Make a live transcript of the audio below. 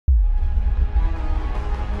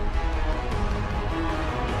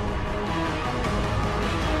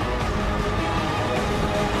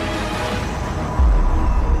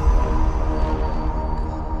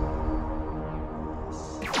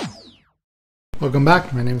Welcome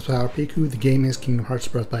back, my name is PowerPiku. The game is Kingdom Hearts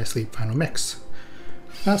Birth by Sleep Final Mix.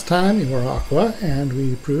 Last time we were Aqua, and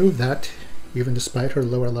we proved that, even despite her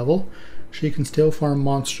lower level, she can still farm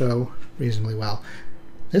Monstro reasonably well.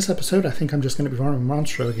 This episode, I think I'm just going to be farming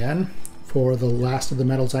Monstro again for the last of the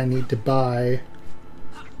medals I need to buy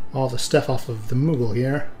all the stuff off of the Moogle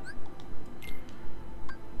here.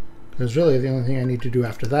 Because really the only thing I need to do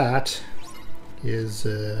after that is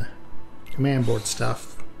command board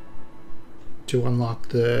stuff to unlock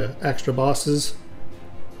the extra bosses.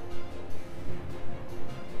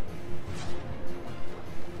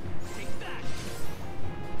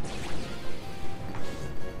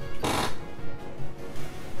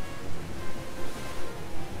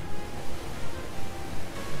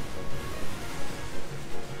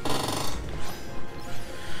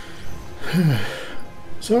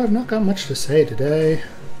 So I've not got much to say today.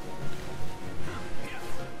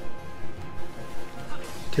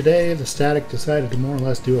 Today the Static decided to more or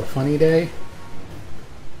less do a funny day.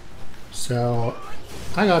 So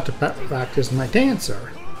I got to practice my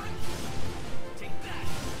dancer.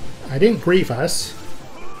 I didn't grief us,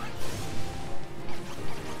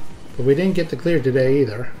 but we didn't get the clear today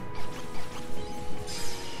either.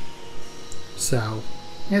 So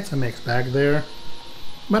it's a mixed bag there.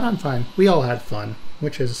 But I'm fine. We all had fun,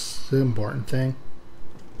 which is the important thing.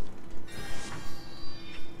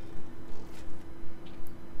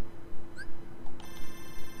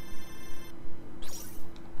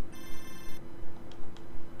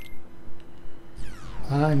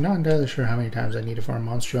 I'm not entirely sure how many times I need to farm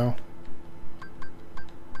Monstro.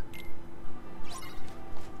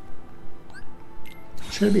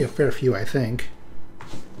 Should be a fair few, I think.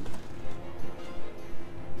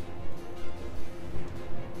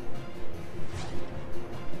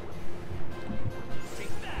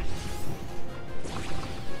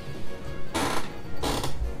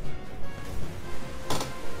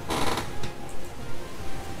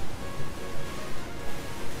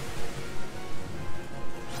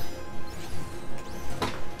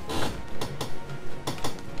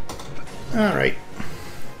 Alright,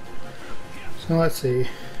 so let's see,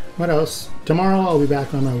 what else? Tomorrow I'll be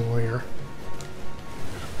back on my warrior,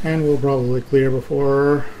 and we'll probably clear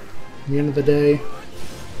before the end of the day,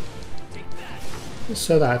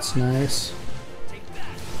 so that's nice.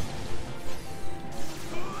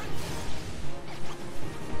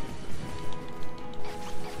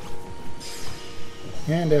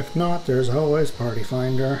 And if not, there's always Party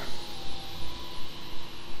Finder.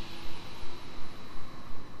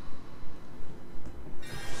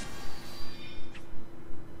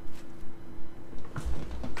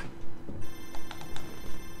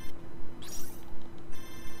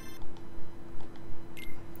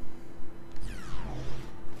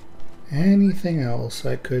 Anything else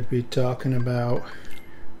I could be talking about?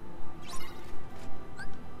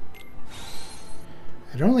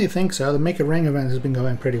 I don't really think so. The Make a Ring event has been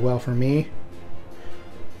going pretty well for me.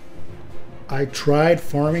 I tried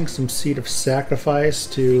farming some Seed of Sacrifice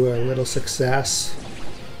to a little success.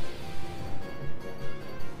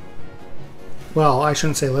 Well, I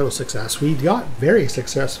shouldn't say little success. We got very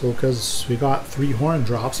successful because we got 3 horn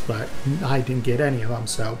drops, but I didn't get any of them,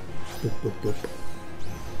 so boop, boop, boop.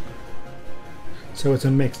 So it's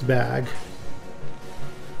a mixed bag.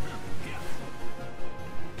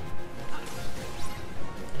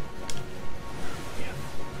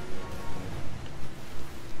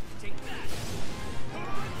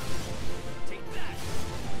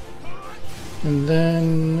 And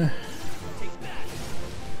then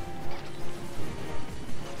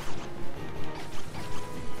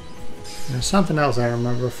there's something else I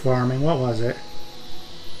remember farming. What was it?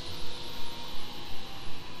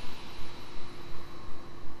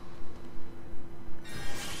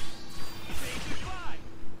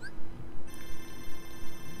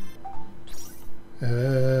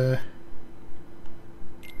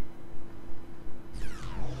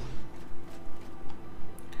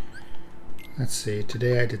 Let's see,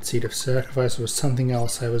 today I did Seed of Sacrifice. There was something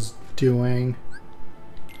else I was doing.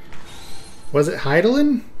 Was it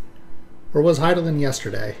Hydaelyn? Or was Hydaelyn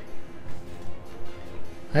yesterday?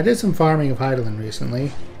 I did some farming of Hydaelyn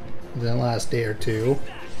recently, within the last day or two.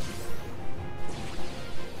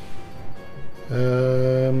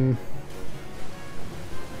 I'm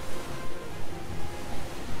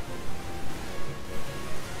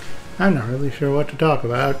not really sure what to talk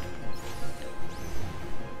about.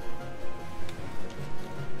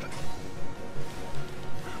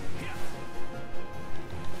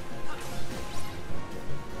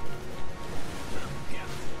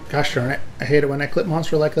 Gosh darn it, I hate it when I clip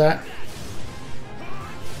Monstro like that.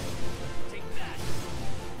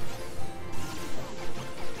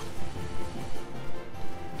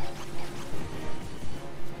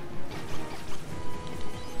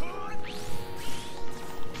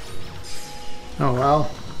 Oh well,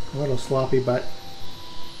 a little sloppy, but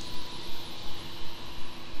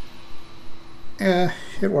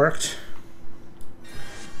it worked.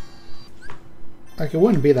 Like, it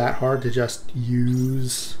wouldn't be that hard to just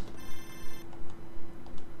use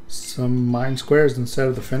some mine squares instead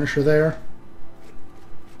of the finisher there.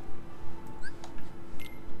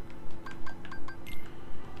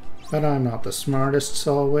 But I'm not the smartest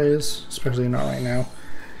always, especially not right now.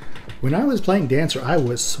 When I was playing Dancer, I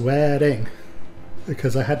was sweating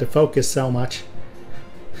because I had to focus so much.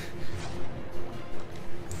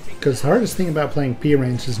 Because the hardest thing about playing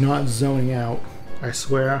P-Range is not zoning out, I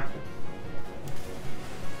swear.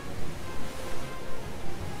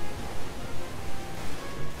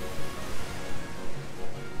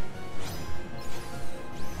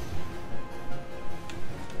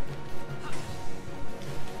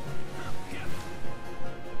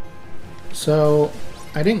 So,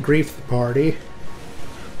 I didn't grief the party,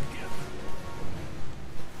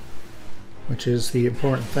 which is the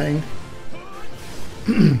important thing.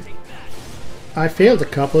 I failed a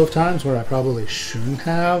couple of times where I probably shouldn't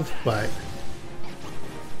have, but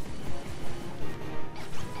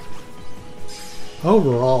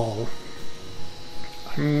overall,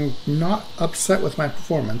 I'm not upset with my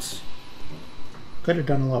performance. Could have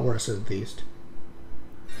done a lot worse at least.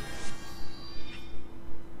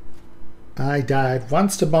 I died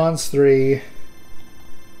once to Bonds 3,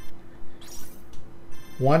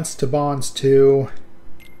 once to Bonds 2,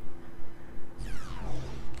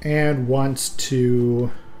 and once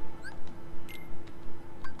to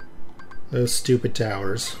those stupid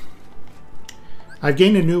towers. I've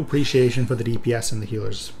gained a new appreciation for the DPS and the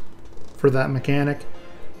healers for that mechanic,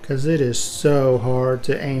 because it is so hard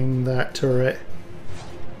to aim that turret.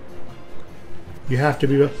 You have to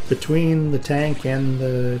be between the tank and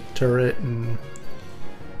the turret, and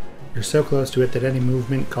you're so close to it that any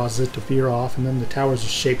movement causes it to veer off, and then the towers are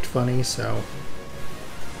shaped funny, so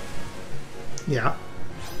yeah.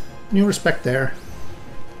 New respect there.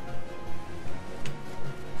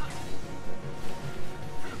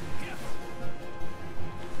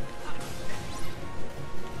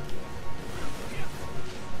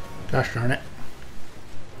 Gosh darn it.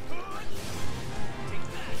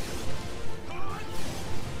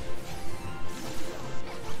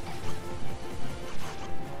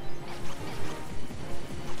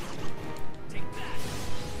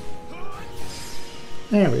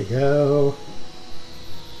 There we go.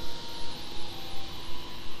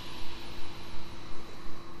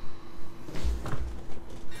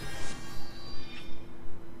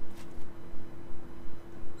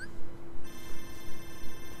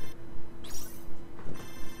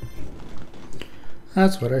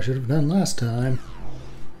 That's what I should have done last time.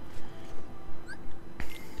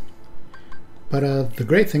 But the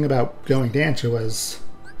great thing about going Dancer was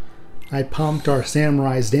I pumped our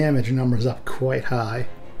Samurai's damage numbers up quite high.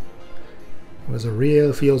 It was a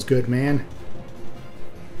real feels good, man.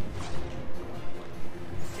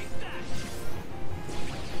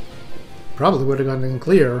 Probably would have gotten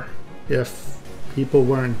clear if people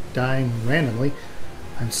weren't dying randomly.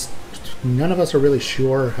 None of us are really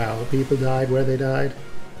sure how people died, where they died.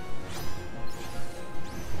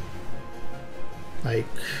 Like,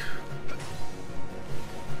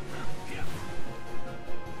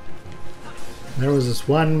 there was this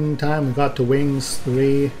one time we got to Wings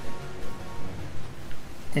 3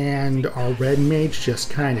 and our red mage just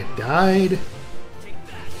kind of died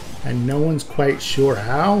and no one's quite sure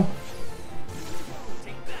how.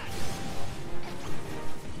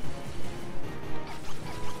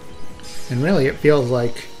 And really it feels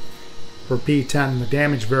like for P10 the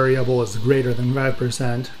damage variable is greater than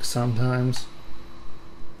 5% sometimes.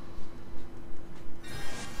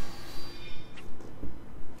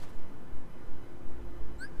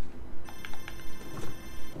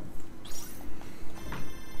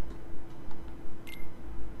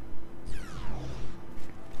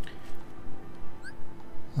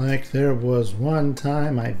 Like, there was one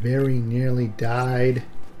time I very nearly died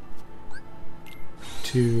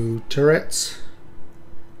to turrets.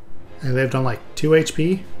 I lived on like 2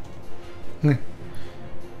 HP.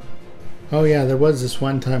 Oh yeah, there was this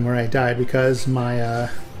one time where I died because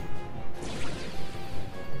my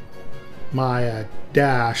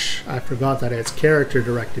dash, I forgot that it's character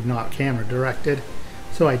directed, not camera directed.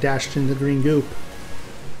 So I dashed into green goop.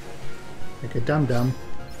 Like a dum-dum.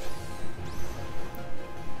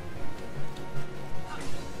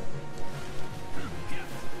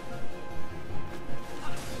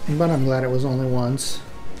 But I'm glad it was only once.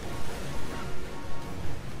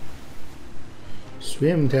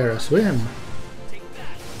 Swim, Terra, swim!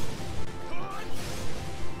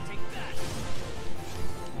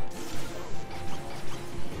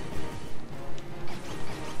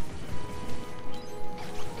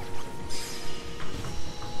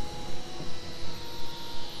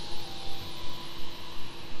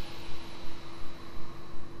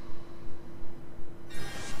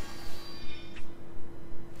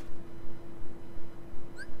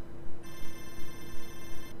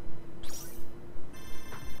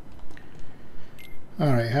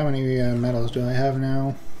 Alright, how many medals do I have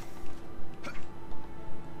now?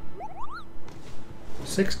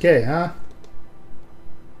 6K, huh?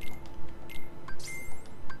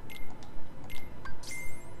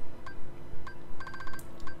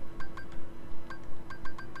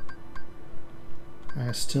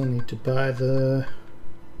 I still need to buy the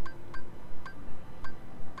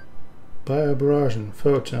Bio-Barrage and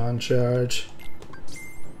Photon Charge.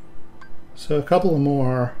 So a couple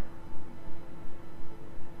more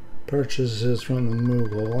purchases from the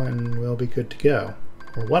Moogle and we'll be good to go.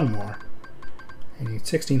 Or one more. I need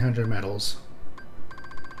 1,600 medals.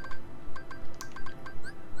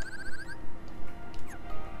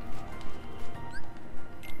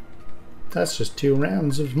 That's just 2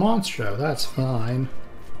 rounds of Monstro, that's fine.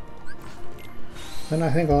 Then I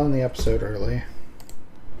think I'll end the episode early.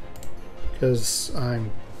 Because I'm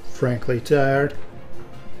frankly tired.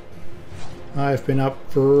 I've been up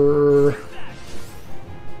for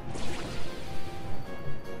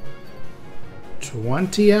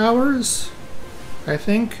 20 hours, I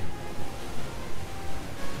think.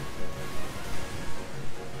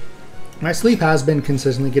 My sleep has been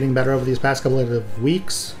consistently getting better over these past couple of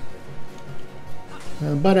weeks.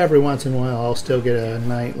 But every once in a while I'll still get a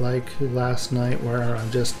night like last night where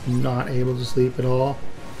I'm just not able to sleep at all.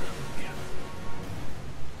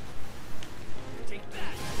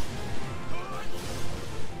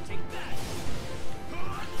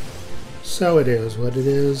 So it is what it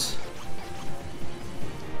is.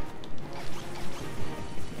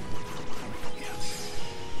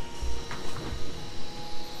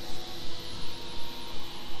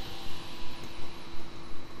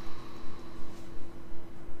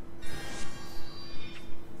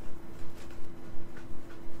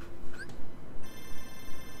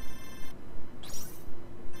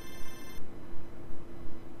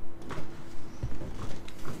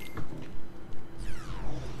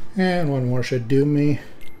 And one more should do me.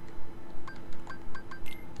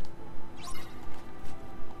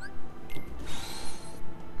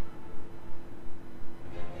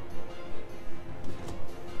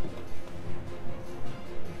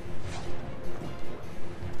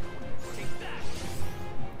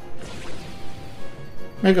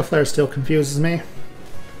 Mega Flare still confuses me.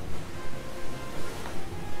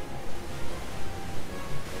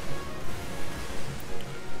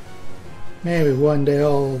 Maybe one day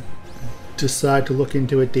I'll decide to look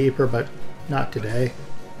into it deeper, but not today.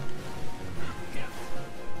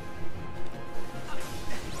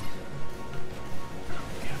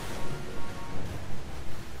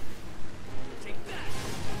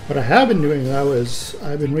 What I have been doing though is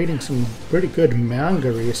I've been reading some pretty good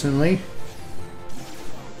manga recently.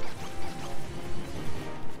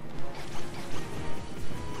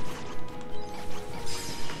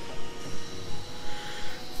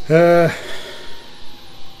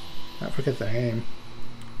 I forget the name.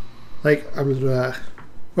 Like,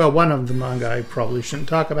 well, one of the manga I probably shouldn't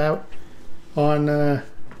talk about on a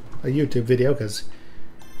YouTube video because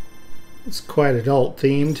it's quite adult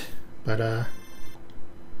themed, but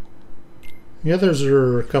the others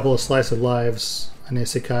are a couple of slice of lives, an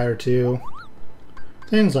isekai or two,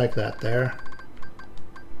 things like that there.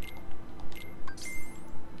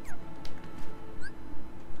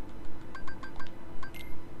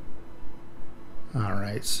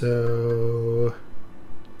 Alright, so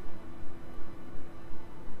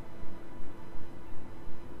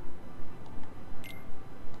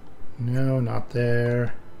no, not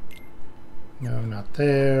there. No, not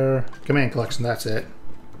there. Command collection, that's it.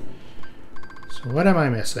 So what am I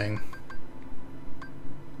missing?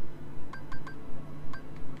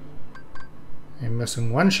 I'm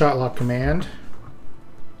missing one shot lock command.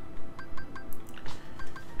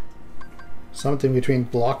 Something between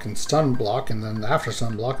block and stun block, and then after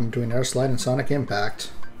stun block in between air slide and sonic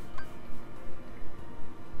impact.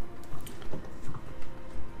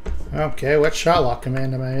 Okay, what shot lock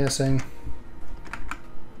command am I missing?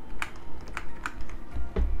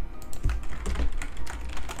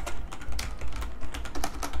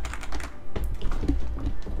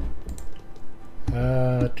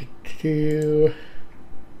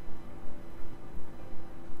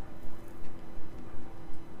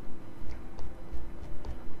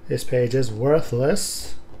 This page is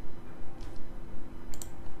worthless.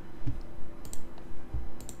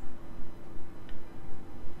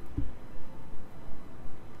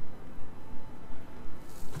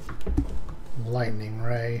 Lightning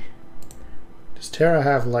Ray. Does Terra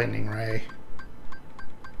have Lightning Ray?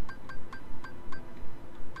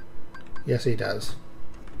 Yes, he does.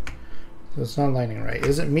 So it's not Lightning Ray.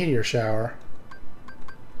 Is it Meteor Shower?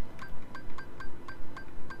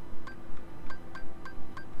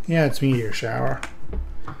 Yeah, it's Meteor Shower.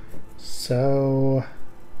 So...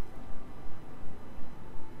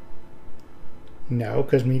 no,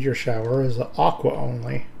 because Meteor Shower is Aqua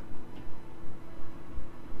only.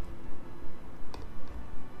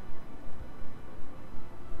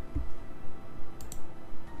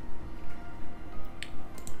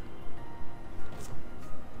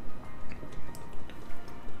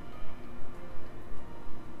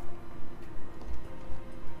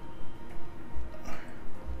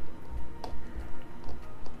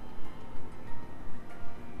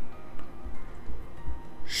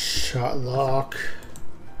 Shotlock.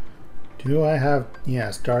 Do I have...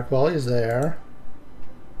 yes, Dark Volley is there.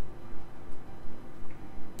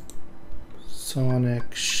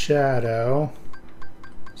 Sonic Shadow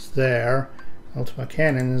is there. Ultima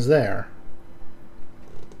Cannon is there.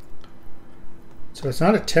 So it's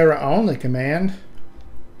not a Terra only command.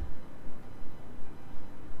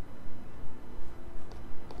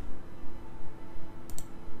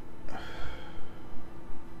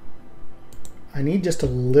 I need just a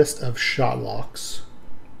list of Shotlocks.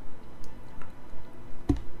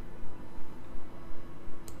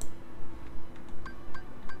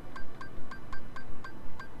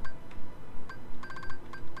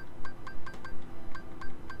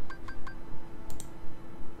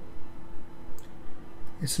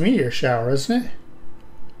 It's Meteor Shower, isn't it?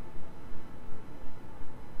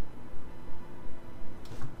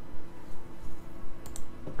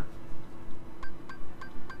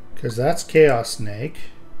 Because that's Chaos Snake.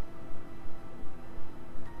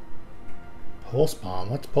 Pulse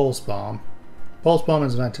Bomb. What's Pulse Bomb? Pulse Bomb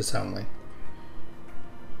is Ventus only.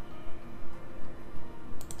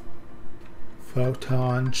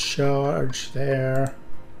 Photon Charge there.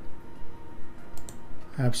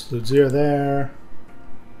 Absolute Zero there.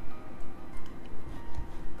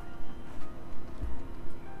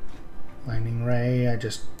 Lightning Ray I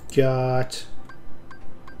just got.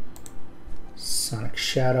 Sonic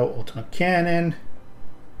Shadow, Ultima Cannon.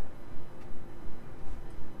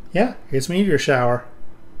 Yeah, it's Meteor Shower.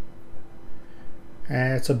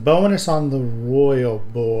 And it's a bonus on the Royal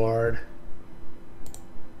board.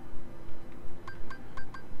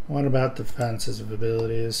 What about defensive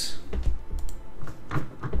abilities?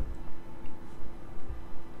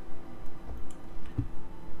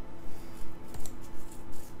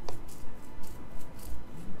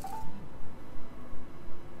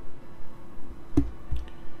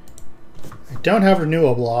 Don't have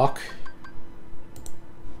Renewal Block.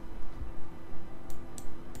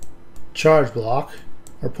 Charge Block.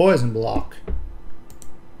 Or Poison Block.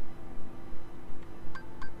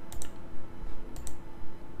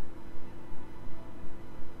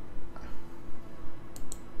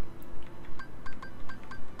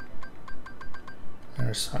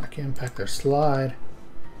 There's Sonic Impact, there's Slide.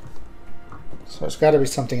 So it's got to be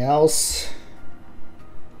something else.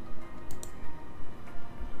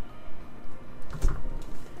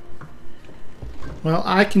 Well,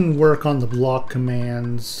 I can work on the block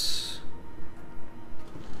commands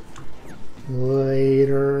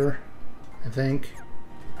later, I think.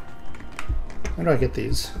 How do I get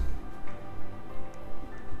these?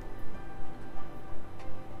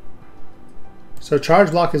 So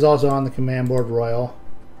Charge Block is also on the command board Royal.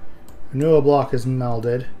 Renewal Block is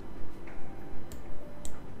melded.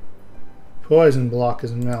 Poison Block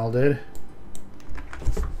is melded.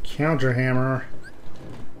 Counter Hammer.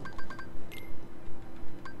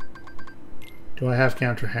 Do I have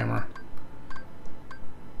Counter Hammer?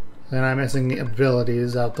 Then I'm missing the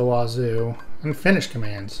abilities out the wazoo. And finish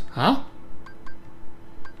commands. Huh?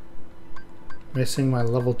 Missing my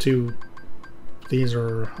level 2. These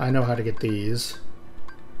are... I know how to get these.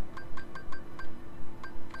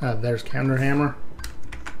 There's Counter Hammer.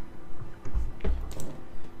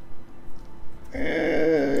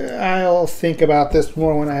 I'll think about this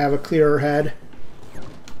more when I have a clearer head.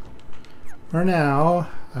 For now...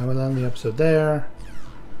 I will end the episode there.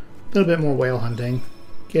 A little bit more whale hunting.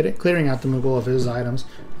 Clearing out the Moogle of his items.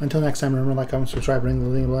 Until next time, remember to like, comment, subscribe, ring the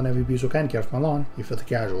link below, and if you so kind, care for my lawn, you filthy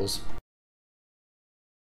casuals.